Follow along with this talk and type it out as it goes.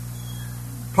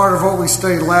Part of what we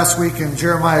studied last week in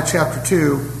Jeremiah chapter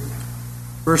 2,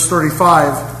 verse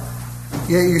 35.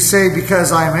 Yet you say,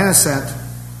 because I am innocent,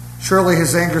 surely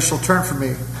his anger shall turn from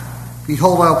me.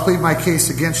 Behold, I will plead my case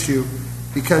against you,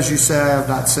 because you say I have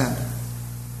not sinned.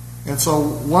 And so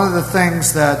one of the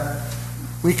things that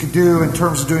we could do in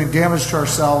terms of doing damage to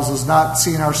ourselves is not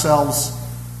seeing ourselves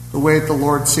the way that the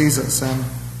Lord sees us. And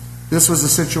this was a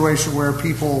situation where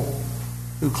people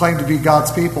who claimed to be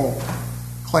God's people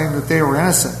claimed that they were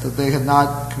innocent, that they had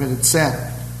not committed sin.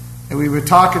 And we were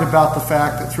talking about the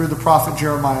fact that through the prophet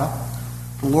Jeremiah,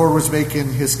 the Lord was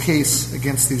making his case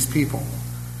against these people.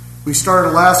 We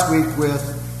started last week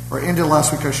ended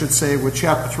last week I should say, with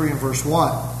chapter 3 and verse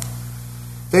 1.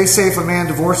 They say if a man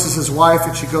divorces his wife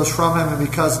and she goes from him and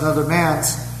becomes another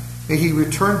man's, may he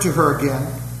return to her again.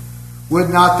 Would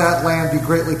not that land be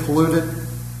greatly polluted?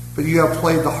 But you have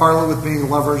played the harlot with many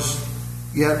lovers,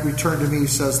 yet return to me,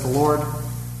 says the Lord.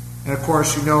 And of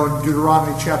course, you know in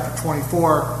Deuteronomy chapter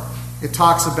 24, it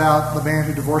talks about the man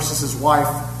who divorces his wife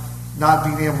not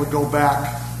being able to go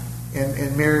back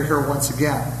and marry her once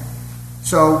again.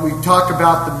 So we talked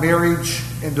about the marriage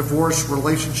and divorce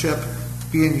relationship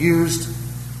being used.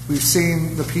 We've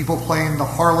seen the people playing the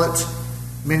harlot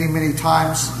many, many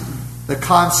times. The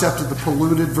concept of the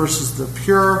polluted versus the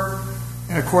pure.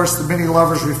 And of course, the many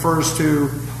lovers refers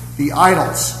to the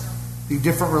idols, the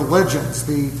different religions,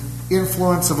 the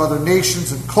influence of other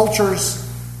nations and cultures,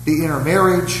 the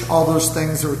intermarriage, all those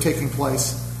things that were taking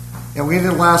place. And we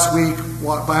ended last week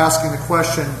by asking the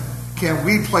question, can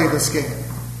we play this game?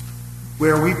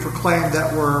 Where we proclaim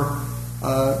that we're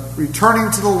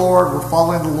returning to the Lord, we're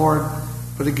following the Lord,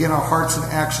 but again, our hearts and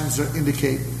actions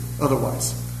indicate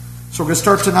otherwise. So we're going to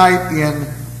start tonight in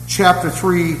chapter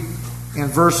 3 and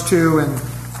verse 2, and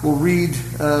we'll read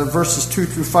verses 2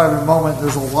 through 5 in a moment.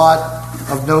 There's a lot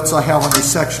of notes I have on these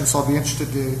sections, so I'll be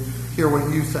interested to hear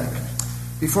what you think.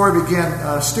 Before I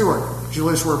begin, Stuart, would you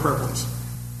lead us a word of prayer, please?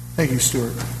 Thank you,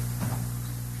 Stuart.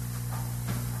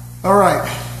 All right,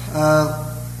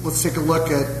 let's take a look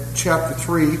at chapter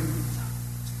 3,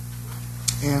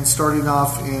 and starting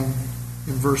off in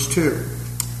verse 2.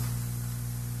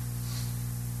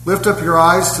 Lift up your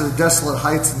eyes to the desolate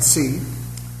heights and see.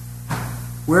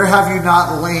 Where have you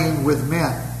not lain with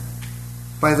men?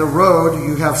 By the road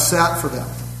you have sat for them,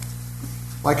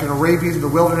 like an Arabian in the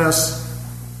wilderness,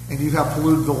 and you have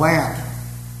polluted the land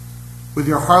with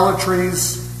your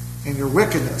harlotries and your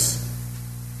wickedness.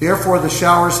 Therefore the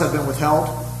showers have been withheld,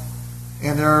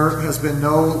 and there has been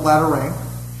no latter rain.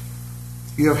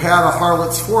 You have had a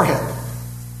harlot's forehead.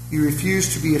 You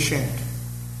refuse to be ashamed.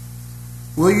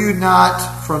 Will you not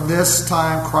from this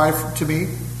time cry to me,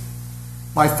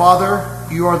 my Father,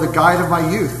 you are the guide of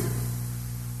my youth.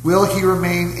 Will he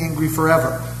remain angry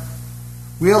forever?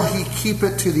 Will he keep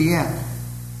it to the end?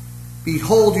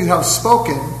 Behold, you have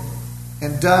spoken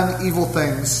and done evil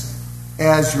things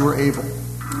as you were able.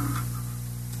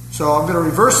 So I'm going to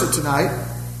reverse it tonight,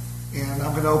 and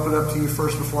I'm going to open it up to you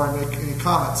first before I make any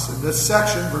comments. In this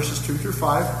section, verses 2 through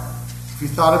 5, if you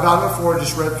thought about it before,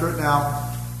 just read through it now,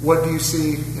 what do you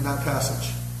see in that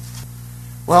passage?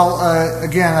 Well,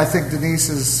 again, I think Denise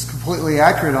is completely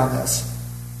accurate on this.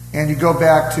 And you go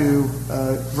back to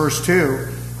verse 2,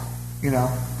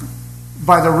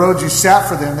 by the road you sat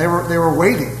for them, they were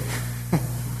waiting.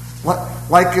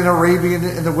 Like an Arabian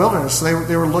in the wilderness.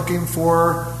 They were looking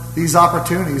for these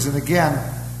opportunities. And again,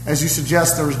 as you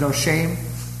suggest, there was no shame.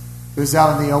 It was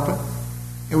out in the open.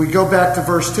 And we go back to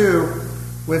verse 2,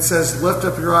 when it says, lift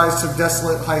up your eyes to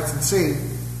desolate heights and see.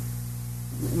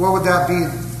 What would that be?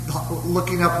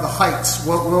 Looking up the heights.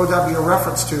 What would that be a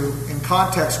reference to in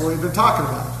context what we've been talking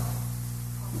about?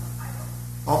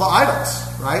 All the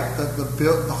idols, right?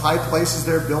 The high places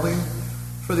they're building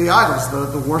for the idols,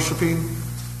 the worshiping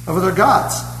of other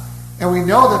gods. And we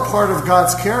know that part of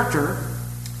God's character,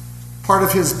 part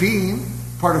of his being,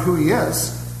 part of who he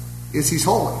is he's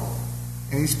holy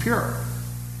and he's pure.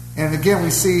 And again, we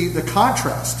see the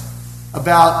contrast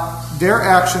about their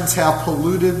actions have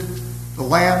polluted the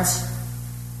lands.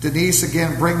 Denise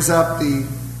again brings up the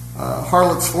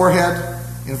harlot's forehead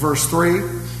in verse 3.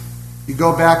 You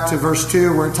go back to verse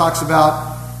 2 where it talks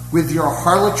about with your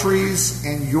harlotries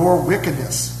and your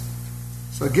wickedness.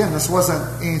 So again, this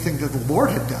wasn't anything that the Lord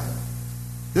had done.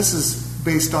 This is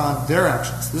based on their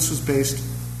actions. This was based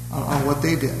on what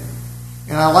they did.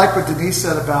 And I like what Denise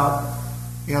said about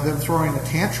them throwing a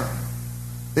tantrum.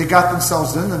 They got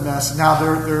themselves in the mess. And now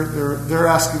they're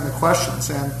asking the questions.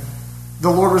 And the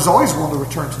Lord was always willing to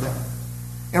return to them.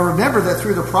 And remember that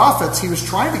through the prophets, he was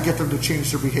trying to get them to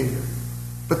change their behavior.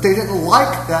 But they didn't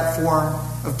like that form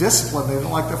of discipline. They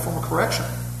didn't like that form of correction.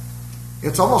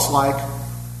 It's almost like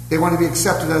They wanted to be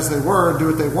accepted as they were and do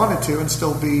what they wanted to and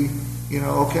still be,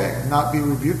 okay, and not be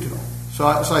rebuked at all.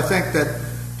 So I think that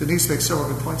Denise makes several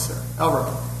good points there.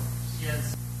 Albert.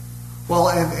 Yes. Well,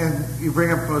 and you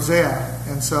bring up Hosea,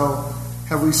 and so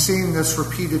have we seen this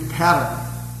repeated pattern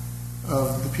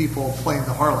of the people playing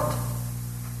the harlot?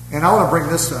 And I want to bring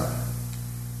this up.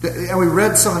 And we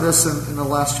read some of this in the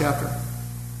last chapter.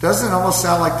 Doesn't it almost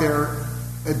sound like they're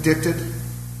addicted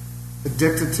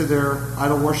to their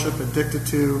idol worship, addicted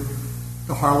to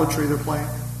the harlotry they're playing?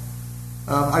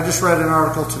 I just read an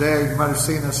article today, you might have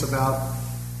seen this, about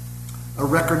a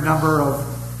record number of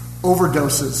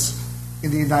overdoses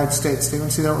in the United States. Did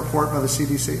anyone see that report by the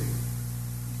CDC?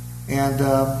 And,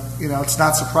 it's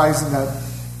not surprising that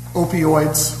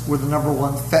opioids were the number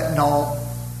one. Fentanyl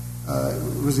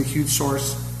was a huge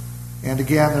source. And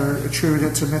again, they're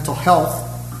attributed to mental health.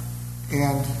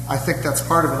 And I think that's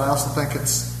part of it. I also think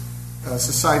it's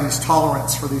society's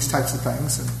tolerance for these types of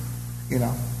things. And,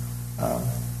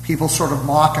 people sort of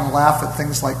mock and laugh at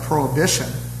things like prohibition.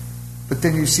 But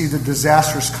then you see the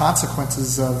disastrous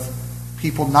consequences of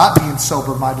people not being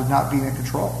sober-minded, not being in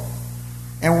control.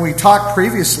 And when we talked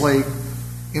previously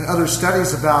in other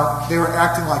studies about they were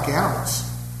acting like animals.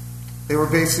 They were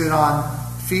basing it on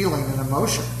feeling and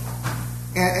emotion.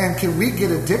 And can we get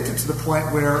addicted to the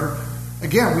point where,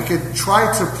 again, we could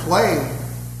try to play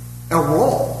a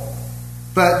role,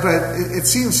 but it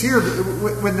seems here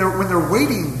that when they're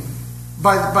waiting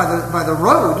by the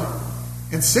road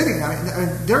and sitting, I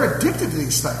mean they're addicted to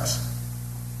these things,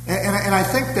 and I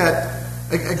think that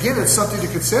again it's something to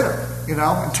consider,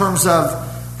 in terms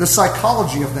of the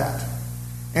psychology of that,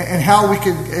 and how we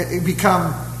could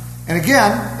become. And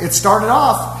again, it started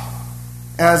off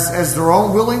as their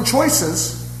own willing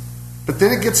choices, but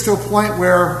then it gets to a point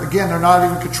where, again, they're not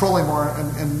even controlling more,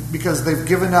 and because they've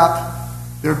given up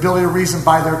their ability to reason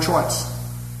by their choice.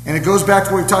 And it goes back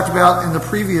to what we talked about in the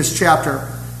previous chapter,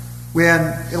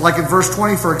 when, like in verse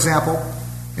 20, for example,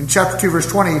 in chapter 2, verse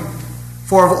 20,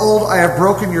 "For of old I have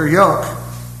broken your yoke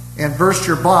and burst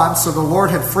your bonds," so the Lord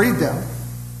had freed them,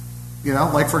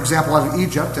 like, for example, out of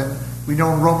Egypt, and we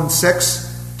know in Romans 6,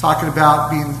 talking about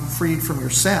being freed from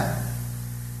your sin.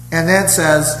 And then it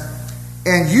says,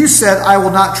 "And you said, I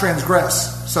will not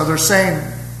transgress." So they're saying,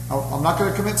 oh, I'm not going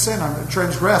to commit sin, I'm going to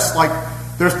transgress. Like,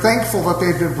 they're thankful that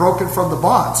they've been broken from the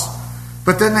bonds.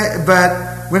 But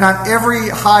when on every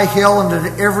high hill and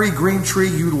at every green tree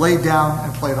you lay down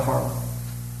and play the harlot.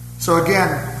 So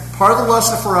again, part of the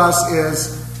lesson for us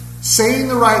is saying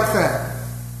the right thing,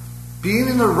 being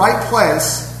in the right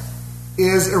place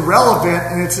is irrelevant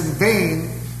and it's in vain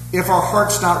if our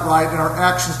heart's not right and our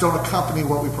actions don't accompany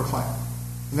what we proclaim.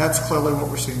 And that's clearly what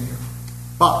we're seeing here.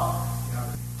 Bob.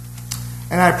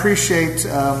 And I appreciate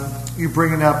you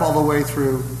bringing up all the way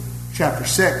through chapter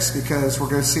 6, because we're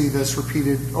going to see this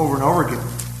repeated over and over again.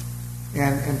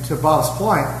 And to Bob's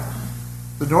point,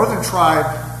 the northern tribe,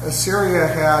 Assyria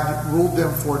had ruled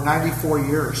them for 94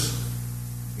 years.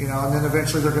 And then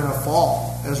eventually they're going to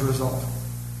fall as a result.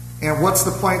 And what's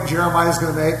the point Jeremiah is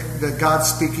going to make, that God's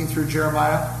speaking through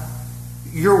Jeremiah?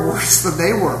 You're worse than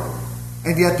they were,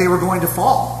 and yet they were going to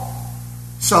fall.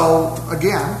 So,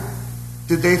 again,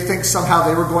 did they think somehow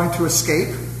they were going to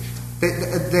escape? They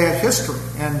had history,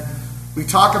 and we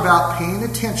talk about paying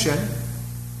attention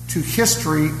to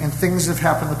history and things that have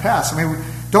happened in the past. I mean,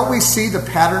 don't we see the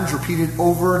patterns repeated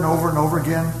over and over and over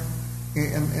again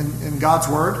in God's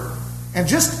Word? And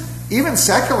just even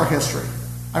secular history.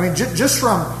 I mean, just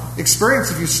from experience,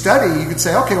 if you study, you could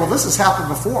say, okay, well, this has happened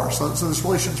before, so this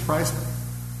really shouldn't surprise me.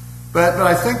 But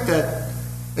I think that,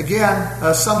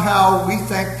 again, somehow we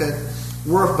think that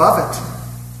we're above it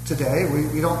today.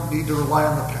 We don't need to rely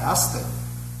on the past, that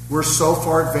we're so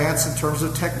far advanced in terms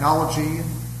of technology and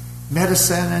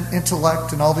medicine and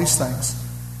intellect and all these things.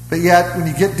 But yet, when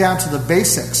you get down to the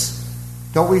basics,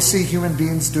 don't we see human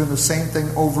beings doing the same thing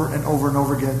over and over and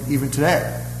over again, even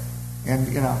today?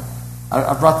 And,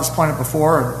 I've brought this point up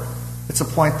before, and it's a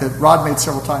point that Rod made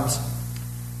several times.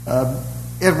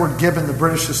 Edward Gibbon, the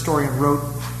British historian, wrote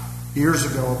years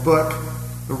ago a book,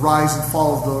 The Rise and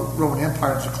Fall of the Roman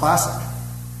Empire. It's a classic.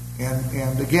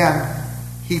 And again,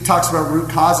 he talks about root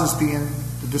causes being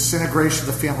the disintegration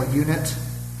of the family unit,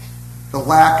 the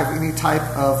lack of any type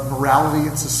of morality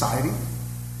in society,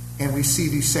 and we see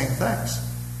these same things.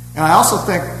 And I also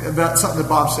think about something that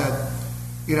Bob said,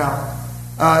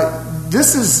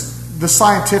 this is the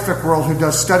scientific world who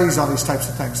does studies on these types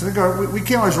of things. And we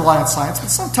can't always rely on science, but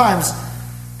sometimes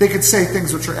they could say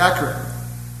things which are accurate.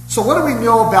 So what do we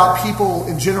know about people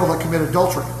in general that commit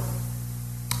adultery?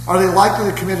 Are they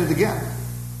likely to commit it again?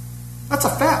 That's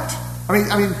a fact.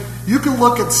 I mean, you can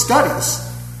look at studies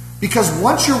Because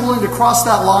once you're willing to cross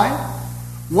that line,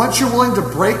 once you're willing to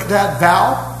break that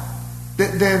vow,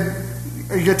 then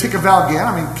are you going to take a vow again?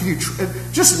 I mean, can you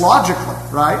just logically,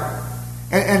 right?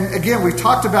 And again, we've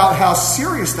talked about how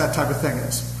serious that type of thing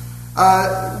is.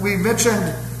 We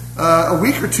mentioned a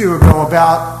week or two ago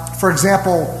about, for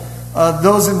example,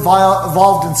 those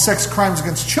involved in sex crimes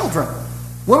against children.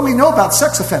 What do we know about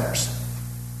sex offenders?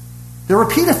 They're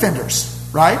repeat offenders,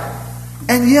 right?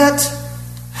 And yet,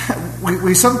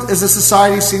 we as a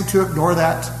society seem to ignore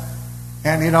that.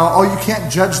 And, you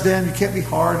can't judge them, you can't be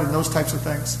hard, and those types of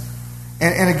things.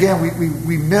 And again,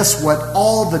 we miss what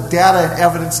all the data and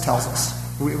evidence tells us.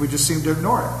 We just seem to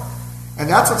ignore it. And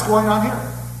that's what's going on here.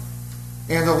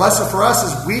 And the lesson for us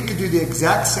is we could do the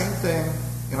exact same thing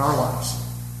in our lives.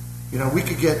 We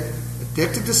could get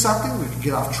addicted to something, we could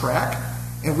get off track,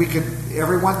 and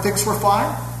everyone thinks we're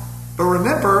fine. But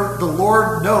remember, the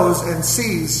Lord knows and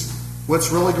sees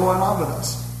what's really going on with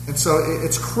us. And so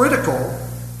it's critical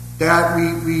that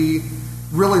we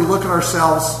really look at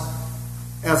ourselves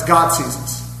as God sees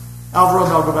us. Alvaro,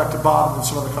 and I'll go back to Bob and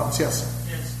some other comments. Yes?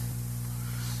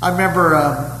 I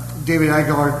remember David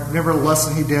Aguilar, remember the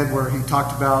lesson he did where he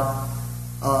talked about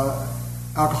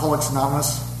Alcoholics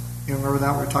Anonymous? You remember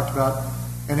that, where he talked about,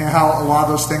 and how a lot of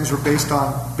those things were based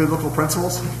on biblical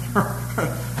principles?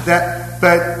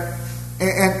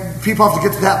 And people have to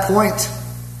get to that point.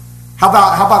 How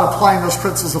about applying those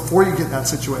principles before you get in that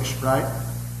situation, right?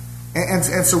 And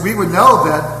so we would know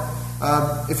that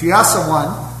if you ask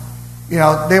someone,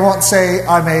 they won't say,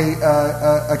 I'm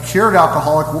a cured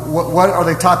alcoholic. What are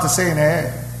they taught to say in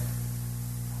AA?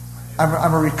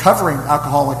 I'm a recovering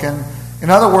alcoholic. And in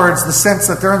other words, the sense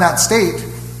that they're in that state,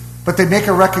 but they make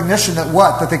a recognition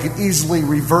that they can easily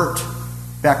revert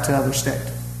back to another state.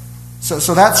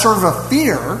 So that's sort of a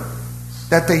fear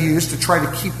that they use to try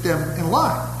to keep them in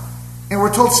line. And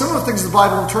we're told similar things in the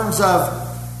Bible in terms of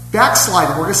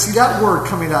backsliding. We're going to see that word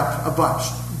coming up a bunch.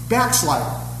 Backsliding.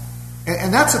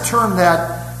 And that's a term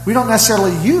that we don't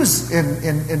necessarily use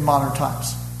in modern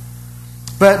times.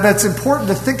 But it's important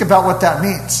to think about what that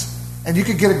means. And you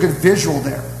could get a good visual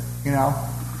there. You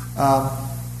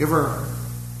ever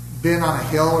been on a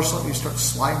hill or something, you start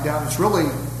sliding down? It's really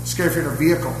scary if you're in a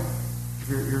vehicle. If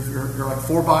you're like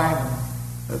 4x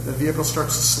and the vehicle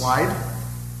starts to slide.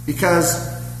 Because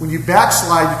when you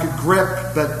backslide, you can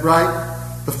grip, but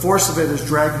the force of it is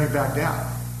dragging you back down.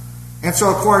 And so,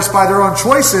 of course, by their own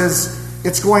choices,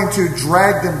 it's going to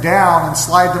drag them down and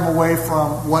slide them away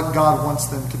from what God wants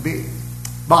them to be.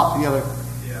 Bob, the other.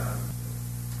 Yeah.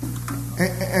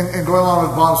 And going along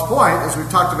with Bob's point, as we've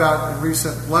talked about in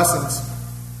recent lessons,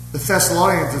 the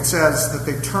Thessalonians, it says that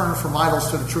they turn from idols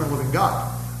to the true and living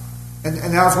God. And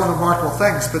that was one of the remarkable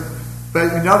things. But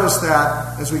you notice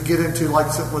that as we get into,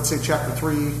 let's say, chapter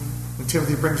 3, when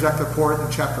Timothy brings back the report,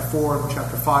 and chapter 4 and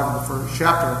chapter 5 in the first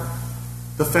chapter,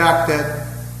 the fact that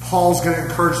Paul's going to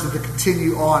encourage them to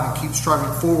continue on and keep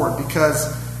striving forward,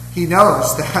 because he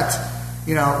knows that,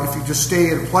 if you just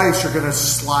stay in place, you're going to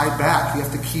slide back. You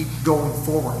have to keep going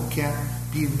forward. You can't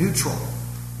be neutral.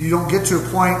 You don't get to a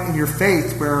point in your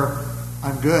faith where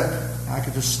I'm good. I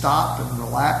can just stop and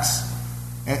relax.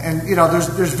 And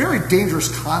there's very dangerous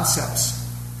concepts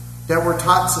that we're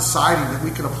taught in society that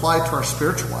we can apply to our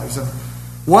spiritual lives. And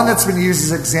one that's been used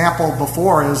as an example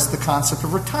before is the concept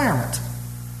of retirement.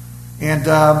 And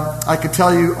I could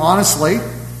tell you honestly,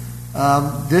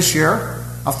 this year,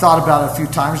 I've thought about it a few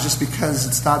times just because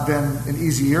it's not been an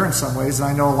easy year in some ways, and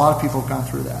I know a lot of people have gone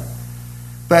through that.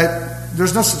 But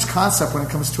there's no such concept when it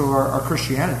comes to our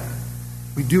Christianity.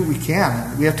 We do what we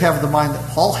can. We have to have the mind that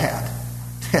Paul had.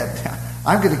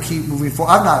 I'm going to keep moving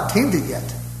forward. I've not attained it yet.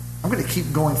 I'm going to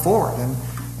keep going forward. And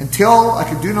until I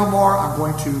can do no more, I'm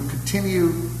going to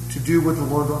continue to do what the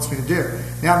Lord wants me to do.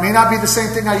 Now, it may not be the same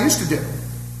thing I used to do,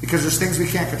 because there's things we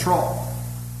can't control.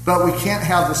 But we can't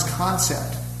have this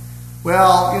concept.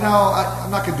 Well,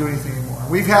 I'm not going to do anything anymore.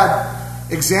 We've had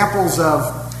examples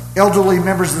of elderly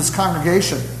members of this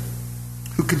congregation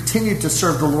who continue to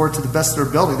serve the Lord to the best of their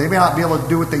ability. They may not be able to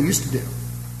do what they used to do,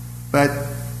 but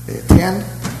they attend,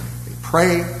 they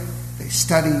pray, they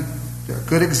study. They're a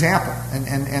good example.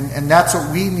 And that's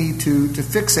what we need to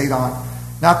fixate on,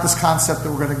 not this concept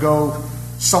that we're going to go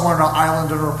somewhere on an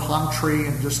island under a palm tree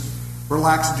and just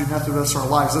relax and do nothing the rest of our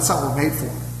lives. That's not what we're made for.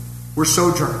 We're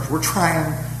sojourners. We're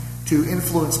trying to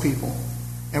influence people.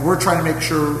 And we're trying to make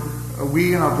sure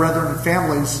we and our brethren and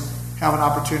families have an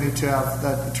opportunity to have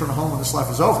that eternal home when this life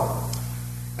is over.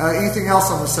 Anything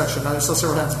else on this section? Let's see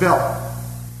what happens. Bill.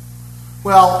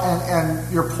 Well,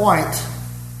 and your point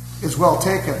is well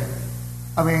taken.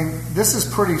 I mean, this is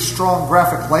pretty strong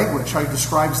graphic language, how he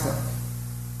describes them.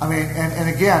 I mean, and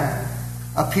again,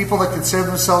 people that consider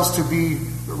themselves to be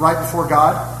right before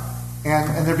God,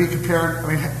 and they're being compared. I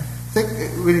mean, think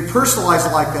when you personalize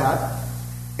it like that,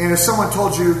 and if someone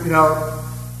told you,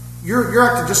 you're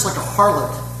acting just like a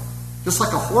harlot, just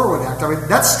like a whore would act. I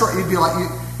mean,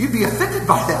 you'd be offended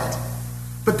by that.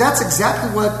 But that's exactly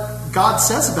what God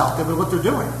says about them and what they're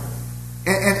doing.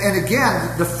 And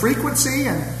again, the frequency,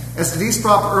 and as Denise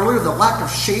brought up earlier, the lack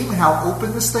of shame, how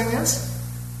open this thing is.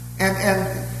 And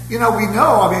we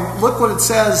know, I mean, look what it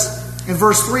says in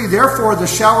verse 3. Therefore the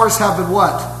showers have been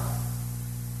what?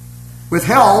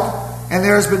 Withheld, and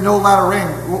there has been no latter rain.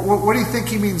 What do you think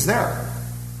he means there?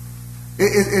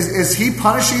 Is he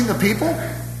punishing the people?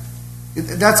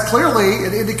 That's clearly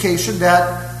an indication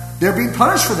that they're being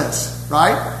punished for this,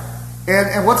 right?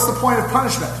 And what's the point of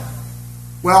punishment?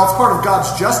 Well, it's part of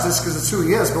God's justice because it's who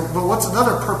he is, but what's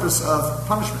another purpose of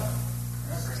punishment?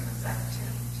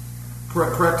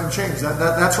 Correct and change.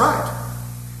 That's right.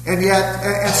 And yet,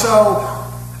 and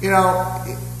so,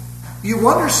 you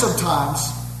wonder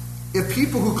sometimes if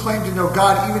people who claim to know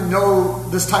God even know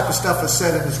this type of stuff is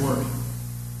said in his word.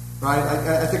 Right?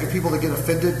 I think of people that get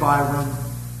offended by when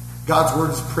God's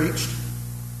word is preached.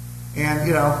 And,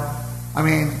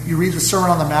 you read the Sermon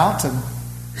on the Mount, and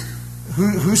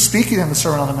who's speaking in the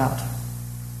Sermon on the Mount?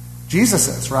 Jesus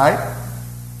is, right?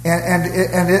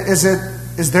 And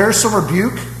is there some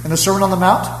rebuke in the Sermon on the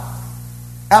Mount?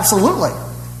 Absolutely.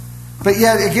 But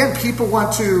yet, again, people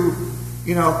want to,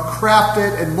 craft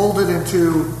it and mold it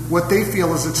into what they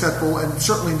feel is acceptable and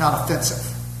certainly not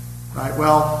offensive. Right?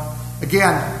 Well,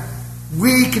 again,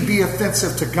 we can be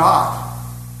offensive to God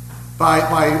by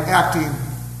acting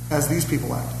as these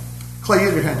people act. Clay, you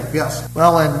have your hand up. Yes.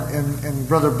 Well, and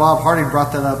Brother Bob Harding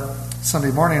brought that up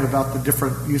Sunday morning about the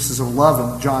different uses of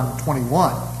love in John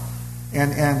 21.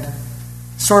 And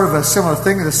sort of a similar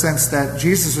thing in the sense that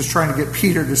Jesus was trying to get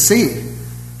Peter to see.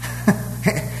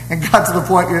 And got to the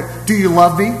point, do you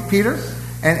love me, Peter?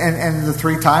 And the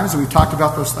 3 times we talked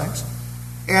about those things.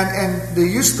 And the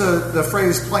use of the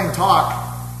phrase plain talk,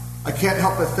 I can't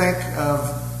help but think of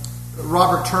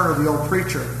Robert Turner, the old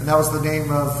preacher. And that was the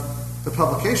name of the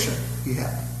publication he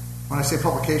had. When I say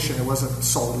publication, it wasn't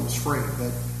sold, it was free.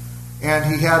 And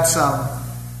he had some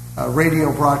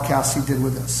radio broadcasts he did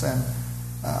with us. And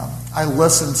I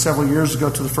listened several years ago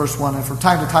to the first one, and from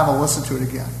time to time I'll listen to it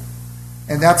again.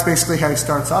 And that's basically how he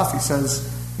starts off. He says,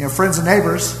 friends and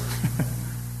neighbors,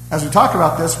 as we talk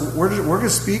about this, we're going to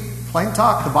speak plain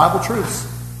talk, the Bible truths.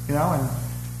 And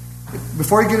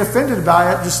before you get offended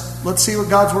by it, just let's see what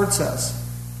God's Word says,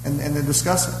 and then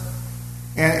discuss it.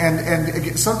 And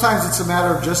again, sometimes it's a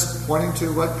matter of just pointing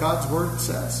to what God's Word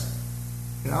says.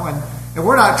 And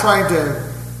we're not trying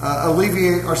to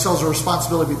alleviate ourselves of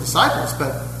responsibility to be disciples,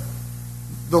 but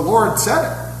the Lord said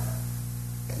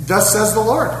it. Thus says the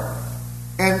Lord.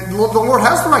 And the Lord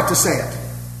has the right to say it.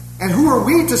 And who are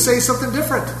we to say something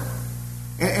different?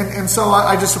 And so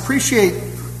I just appreciate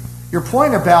your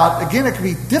point about, again, it can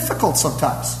be difficult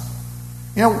sometimes.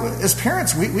 As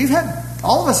parents,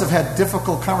 all of us have had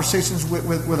difficult conversations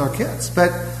with our kids.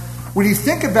 But when you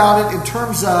think about it in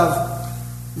terms of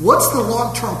what's the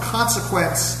long-term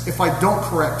consequence if I don't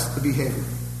correct the behavior?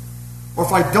 Or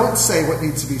if I don't say what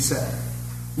needs to be said?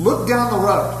 Look down the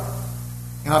road.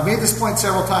 And I've made this point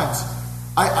several times.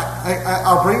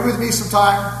 I'll bring it with me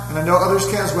sometime, and I know others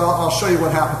can as well, and I'll show you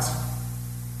what happens.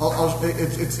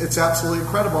 It's absolutely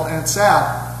incredible, and it's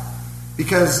sad.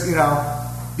 Because,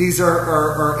 these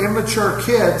are immature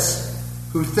kids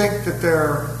who think that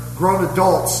they're grown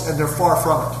adults, and they're far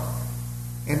from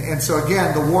it. And so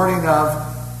again, the warning of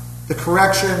the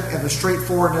correction and the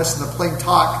straightforwardness and the plain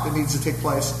talk that needs to take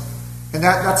place. And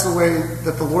that's the way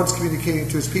that the Lord's communicating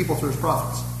to his people through his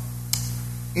prophets.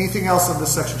 Anything else on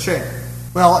this section, Shane?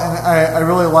 Well, and I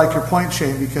really like your point,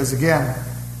 Shane, because again,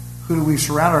 who do we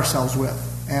surround ourselves with?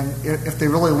 And if they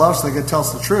really love us, they can tell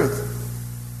us the truth.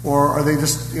 Or are they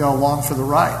just along for the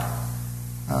ride?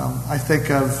 I think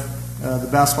of the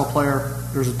basketball player.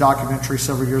 There was a documentary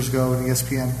several years ago on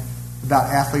ESPN about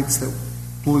athletes that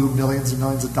blew millions and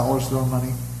millions of dollars of their own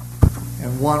money.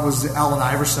 And one was Allen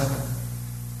Iverson.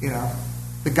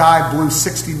 The guy blew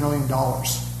 $60 million.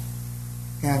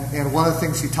 And one of the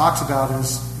things he talks about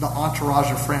is the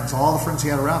entourage of friends, all the friends he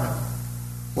had around him.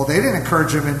 Well, they didn't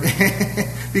encourage him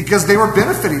because they were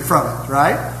benefiting from it,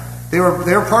 right? They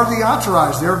were part of the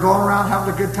entourage. They were going around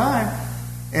having a good time.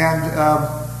 And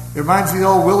it reminds me of the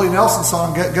old Willie Nelson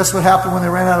song, guess what happened when they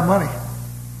ran out of money?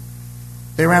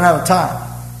 They ran out of time,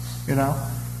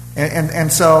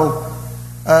 And so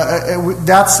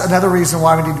that's another reason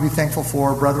why we need to be thankful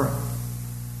for brethren.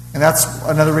 And that's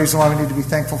another reason why we need to be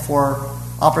thankful for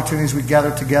opportunities we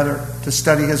gather together to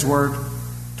study his word,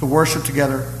 to worship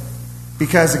together.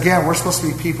 Because, again, we're supposed to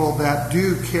be people that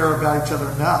do care about each other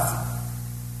enough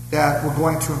that we're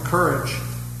going to encourage.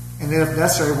 And then if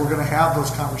necessary, we're going to have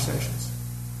those conversations.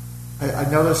 I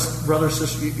noticed, brother,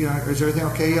 sister, is everything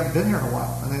okay? You haven't been here in a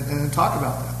while. And then talk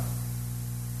about that.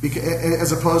 Because,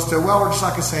 as opposed to, well, we're just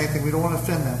not going to say anything. We don't want to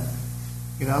offend them.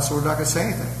 So we're not going to say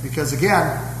anything. Because,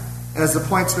 again, as the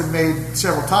point's been made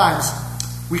several times,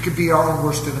 we could be our own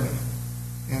worst enemy.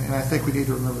 And I think we need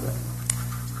to remember that.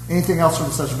 Anything else from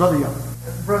the session? Brother Young.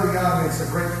 Brother Young makes a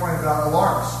great point about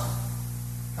alarms.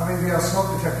 How many of you have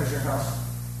smoke detectors in your house?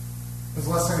 When's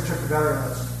the last time you checked the battery on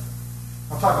those?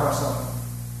 I'm talking about something.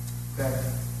 Okay.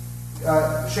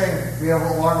 Shane, we have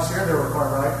alarms here that are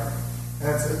required, right? And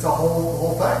it's a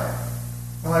whole thing.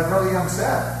 And like Brother Young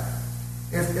said,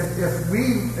 if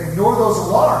we ignore those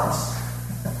alarms,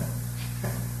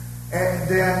 and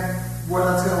then where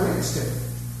that's going to lead us to.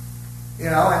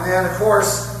 And then, of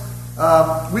course,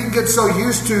 we can get so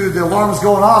used to the alarms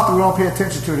going off that we don't pay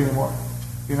attention to it anymore.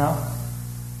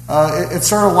 It's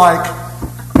sort of like,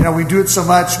 we do it so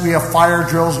much. We have fire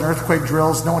drills and earthquake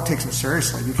drills. No one takes them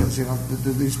seriously because,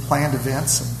 these planned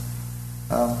events.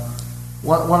 And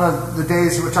one of the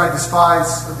days which I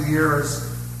despise of the year is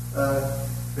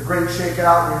the great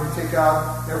shakeout, where you take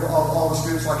out all the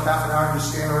students like half an hour and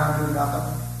just stand around doing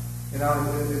nothing.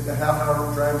 The half an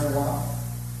hour drags along.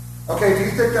 Okay, do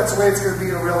you think that's the way it's going to be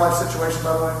in a real life situation,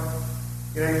 by the way?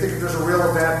 You think if there's a real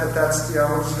event that's,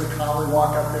 we're just going to calmly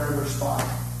walk up there and respond.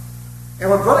 And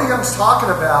what Brother Young's talking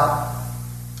about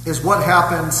is what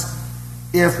happens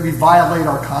if we violate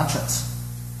our conscience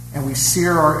and we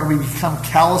sear and we become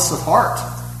callous of heart,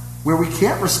 where we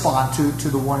can't respond to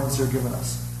the warnings they're giving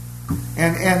us.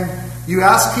 And you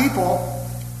ask people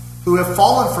who have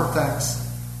fallen from things,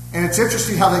 and it's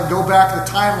interesting how they can go back to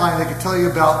the timeline. They can tell you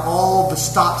about all the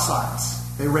stop signs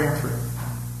they ran through,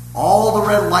 all the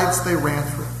red lights they ran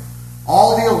through,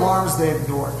 all the alarms they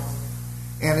ignored.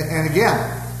 And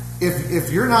again,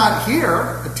 if you're not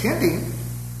here attending,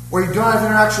 or you don't have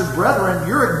interaction with brethren,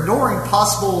 you're ignoring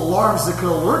possible alarms that could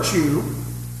alert you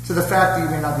to the fact that you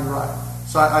may not be right.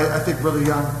 So I think Brother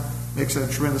Young makes a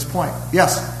tremendous point.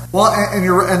 Yes. Well,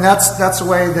 and that's the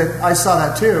way that I saw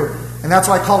that too, and that's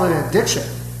why I call it an addiction.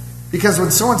 Because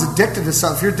when someone's addicted to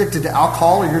something, if you're addicted to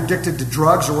alcohol or you're addicted to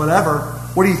drugs or whatever,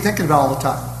 what are you thinking about all the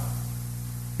time?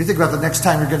 You think about the next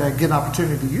time you're going to get an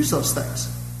opportunity to use those things.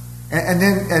 And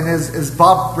as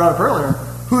Bob brought up earlier,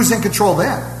 who's in control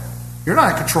then? You're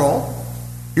not in control.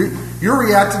 You're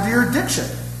reacting to your addiction.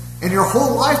 And your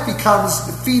whole life becomes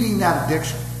feeding that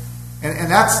addiction. And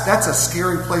that's a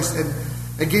scary place. And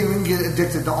again, we can get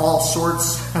addicted to all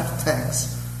sorts of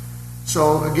things.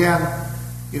 So again,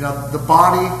 the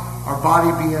body, our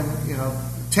body being, the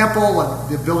temple and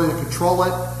the ability to control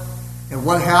it. And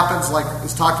what happens, like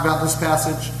is talked about in this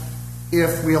passage,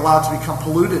 if we allow it to become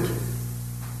polluted.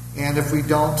 And if we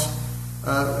don't,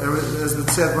 as it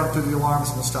said, run through the alarms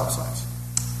and the stop signs.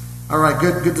 All right,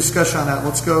 good discussion on that.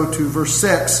 Let's go to verse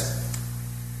 6.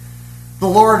 The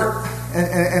Lord,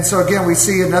 and so again, we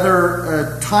see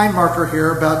another time marker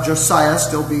here about Josiah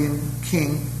still being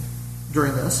king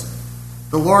during this.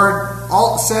 The Lord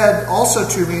said also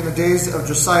to me in the days of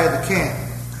Josiah the king,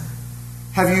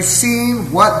 have you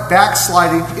seen what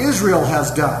backsliding Israel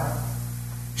has done?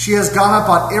 She has gone up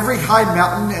on every high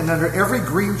mountain and under every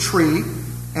green tree,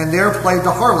 and there played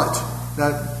the harlot.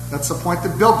 That's the point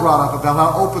that Bill brought up about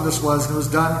how open this was, and it was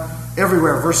done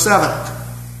everywhere. Verse 7.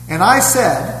 And I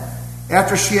said,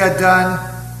 after she had done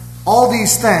all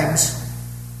these things,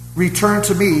 return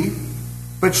to me,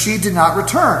 but she did not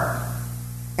return.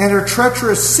 And her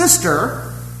treacherous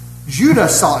sister, Judah,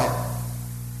 saw it.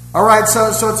 All right, so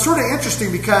it's sort of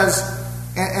interesting because,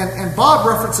 and Bob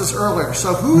referenced this earlier.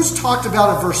 So who's talked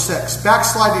about in verse 6?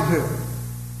 Backsliding who?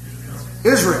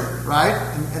 Israel, right?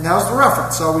 And that was the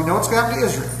reference. So we know what's going to happen to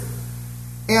Israel.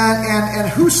 And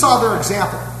who saw their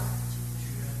example?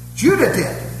 Judah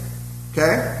did.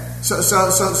 Okay? So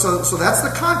that's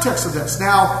the context of this.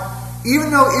 Now,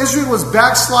 even though Israel was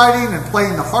backsliding and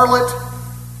playing the harlot,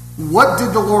 what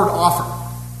did the Lord offer?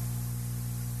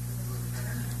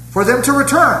 For them to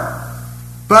return.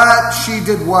 But she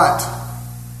did what?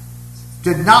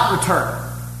 Did not return.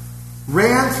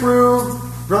 Ran through,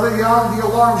 Brother Young, the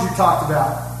alarms you talked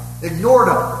about. Ignored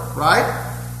them, right?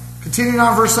 Continuing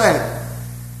on verse 8.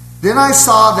 Then I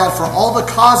saw that for all the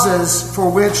causes for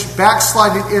which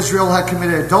backsliding Israel had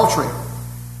committed adultery,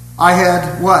 I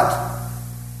had what?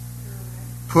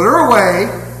 Put her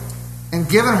away and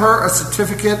given her a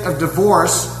certificate of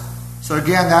divorce. So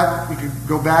again, that you could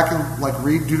go back and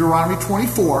read Deuteronomy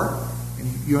 24,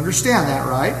 and you understand that,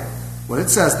 right? What it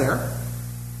says there.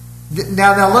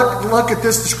 Now look at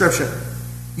this description.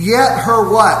 Yet her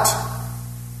what?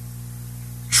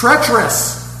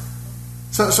 Treacherous.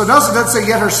 So notice it doesn't say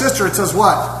yet her sister, it says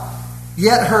what?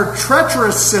 Yet her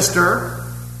treacherous sister,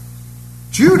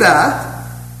 Judah,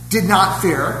 did not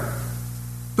fear,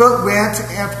 but went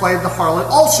and played the harlot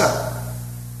also.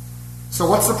 So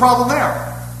what's the problem there?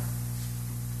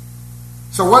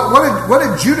 So what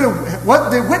did Judah, what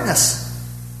did they witness?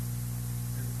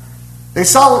 They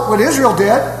saw what Israel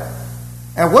did,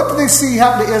 and what did they see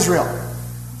happen to Israel?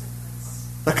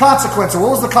 The consequence. What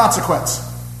was the consequence?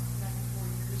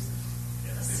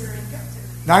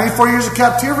 94 years of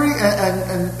captivity,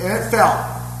 and it fell,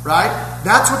 right?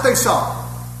 That's what they saw.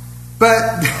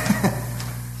 But,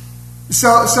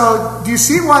 so do you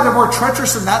see why they're more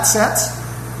treacherous in that sense?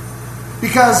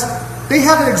 Because they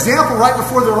had an example right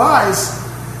before their eyes,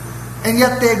 and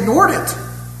yet they ignored it.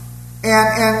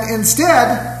 And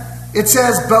instead, it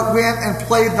says, but went and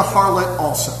played the harlot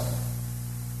also.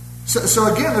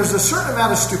 So again, there's a certain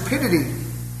amount of stupidity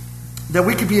that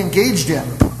we could be engaged in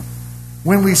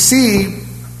when we see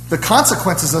the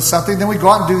consequences of something, then we go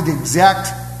out and do the exact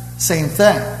same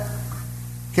thing.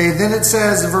 Okay, then it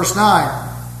says in verse 9,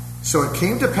 so it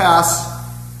came to pass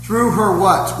through her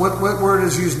what? What word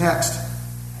is used next?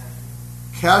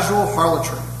 Casual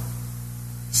harlotry.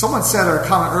 Someone said, or a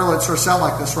comment earlier, it sort of sounds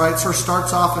like this, right? It sort of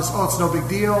starts off as, it's no big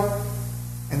deal,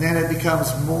 and then it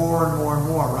becomes more and more and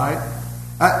more, right?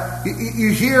 You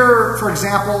hear, for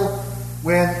example,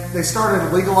 when they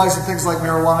started legalizing things like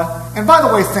marijuana, and by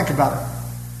the way, think about it.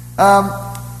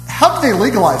 How did they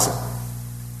legalize it?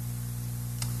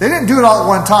 They didn't do it all at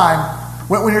one time.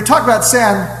 When you're talking about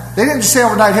sin, they didn't just say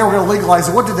overnight, hey, we're going to legalize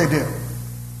it. What did they do?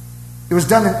 It was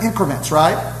done in increments,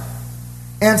 right?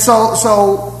 And so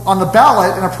on the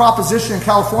ballot, in a proposition in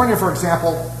California, for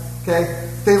example, okay,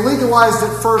 they legalized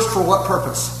it first for what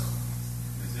purpose?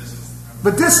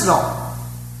 Medicinal.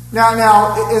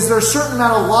 Now, is there a certain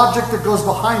amount of logic that goes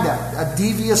behind that? A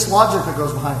devious logic that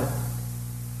goes behind it?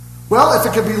 Well, if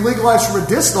it can be legalized for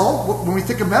medicinal, when we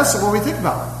think of medicine, what do we think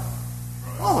about?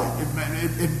 Oh,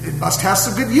 it must have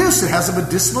some good use. It has a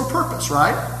medicinal purpose,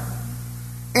 right?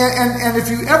 And if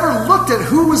you ever looked at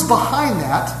who was behind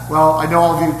that, well, I know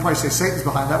all of you would probably say Satan's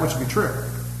behind that, which would be true.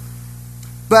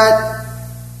 But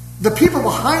the people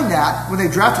behind that, when they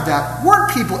drafted that,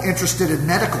 weren't people interested in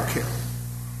medical care.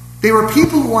 They were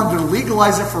people who wanted to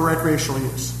legalize it for recreational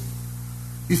use.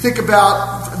 You think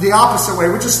about the opposite way,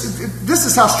 which is, this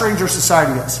is how strange our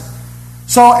society is.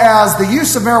 So as the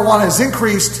use of marijuana has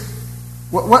increased,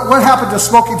 what happened to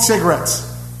smoking cigarettes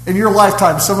in your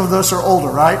lifetime? Some of us are older,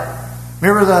 right?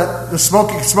 Remember the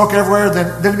smoking everywhere,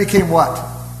 then it became what?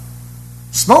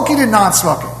 Smoking and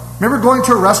non-smoking. Remember going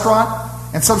to a restaurant,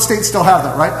 and some states still have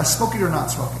that, right? A smoking or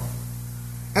non-smoking.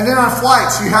 And then on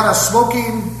flights, you had a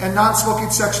smoking and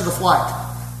non-smoking section of the flight.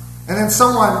 And then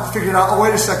someone figured out,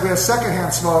 wait a second, we have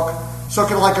secondhand smoke, so it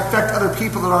can affect other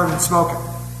people that aren't even smoking.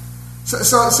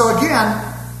 So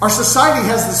again, our society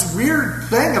has this weird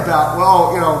thing about,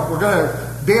 we're going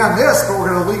to ban this, but we're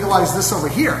going to legalize this over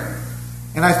here.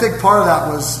 And I think part of that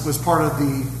was part of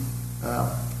the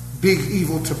big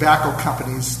evil tobacco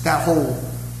companies, that whole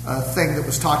thing that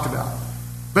was talked about.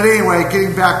 But anyway,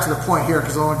 getting back to the point here,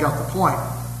 because I only got the point.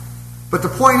 But the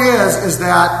point is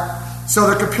that, so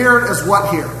they're compared as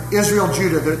what here? Israel,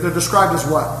 Judah. They're described as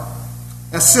what?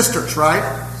 As sisters, right?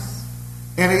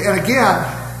 And again,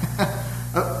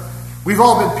 we've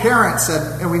all been parents,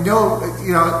 and we know,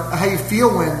 how you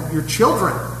feel when your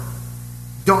children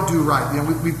don't do right.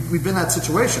 We've been in that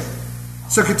situation.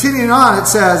 So continuing on, it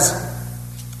says,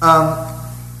 I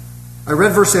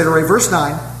read verse 8 already, verse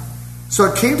 9. So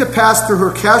it came to pass through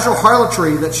her casual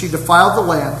harlotry that she defiled the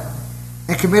land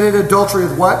and committed adultery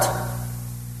with what?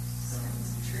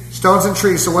 Stones and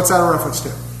trees. So what's that a reference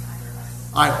to?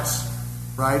 Idols.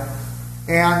 Right?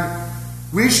 And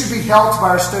we should be helped by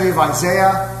our study of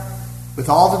Isaiah with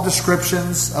all the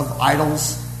descriptions of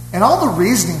idols and all the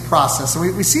reasoning process.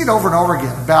 And we see it over and over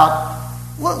again about,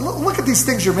 look at these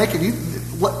things you're making.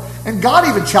 And God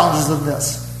even challenges them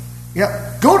this.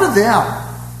 Go to them.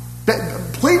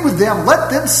 Plead with them. Let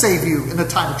them save you in the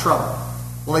time of trouble.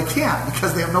 Well, they can't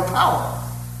because they have no power.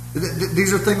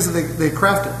 These are things that they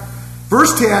crafted.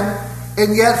 Verse 10,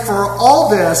 and yet for all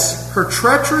this, her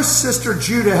treacherous sister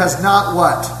Judah has not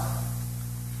what?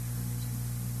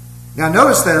 Now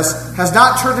notice this, has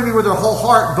not turned to me with her whole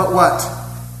heart, but what?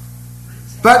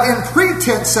 But in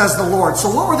pretense, says the Lord. So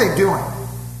what were they doing?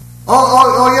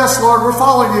 Oh yes, Lord, we're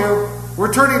following you.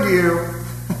 We're turning to you.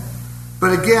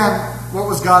 But again, what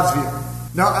was God's view?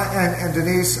 No, and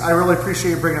Denise, I really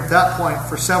appreciate you bringing up that point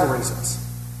for several reasons.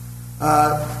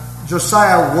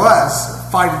 Josiah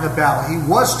was fighting the battle. He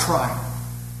was trying.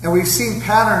 And we've seen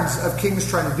patterns of kings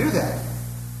trying to do that.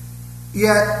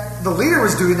 Yet the leader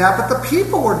was doing that, but the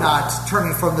people were not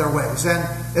turning from their ways. And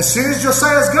as soon as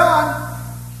Josiah's gone,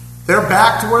 they're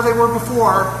back to where they were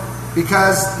before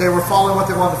because they were following what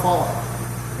they wanted to follow.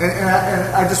 And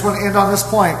I just want to end on this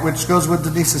point, which goes with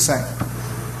Denise is saying.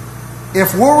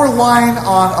 If we're relying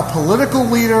on a political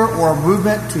leader or a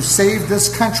movement to save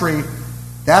this country,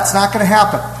 that's not going to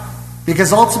happen.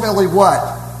 Because ultimately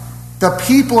what? The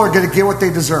people are going to get what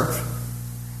they deserve.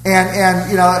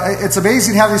 And you know, it's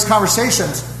amazing to have these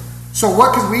conversations. So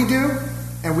what can we do?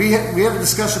 And we had a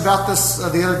discussion about this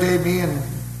the other day, me and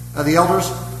the elders.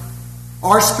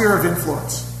 Our sphere of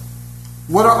influence.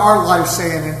 What are our lives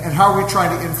saying, and how are we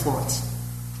trying to influence?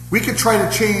 We could try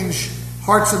to change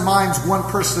hearts and minds one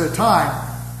person at a time,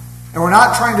 and we're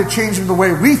not trying to change them the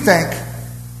way we think.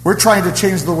 We're trying to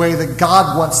change the way that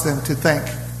God wants them to think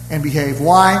and behave.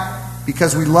 Why?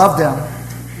 Because we love them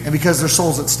and because their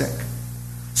soul's at stake.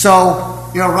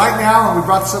 So, you know, right now, and we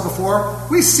brought this up before,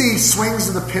 we see swings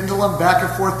in the pendulum back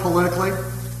and forth politically.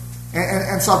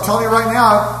 And so I'm telling you right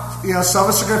now, you know, some of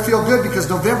us are going to feel good because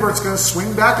November it's going to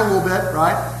swing back a little bit,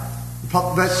 right?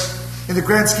 But in the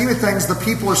grand scheme of things, the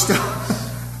people are still,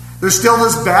 there's still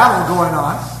this battle going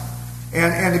on.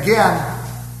 And again,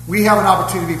 we have an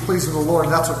opportunity to be pleased with the Lord,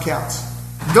 and that's what counts.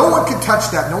 No one can touch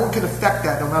that. No one can affect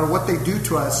that, no matter what they do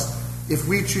to us, if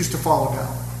we choose to follow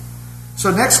God.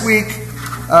 So next week,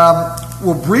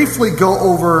 we'll briefly go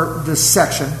over this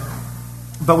section,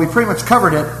 but we pretty much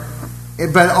covered it.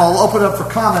 But I'll open it up for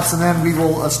comments, and then we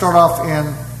will start off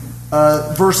in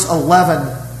verse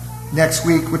 11 next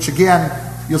week, which again,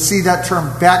 you'll see that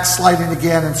term backsliding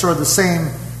again, and sort of the same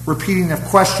repeating of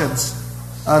questions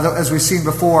as we've seen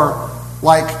before,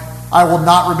 like, I will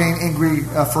not remain angry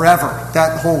forever.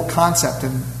 That whole concept,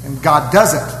 and God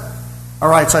does it. All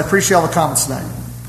right, so I appreciate all the comments tonight.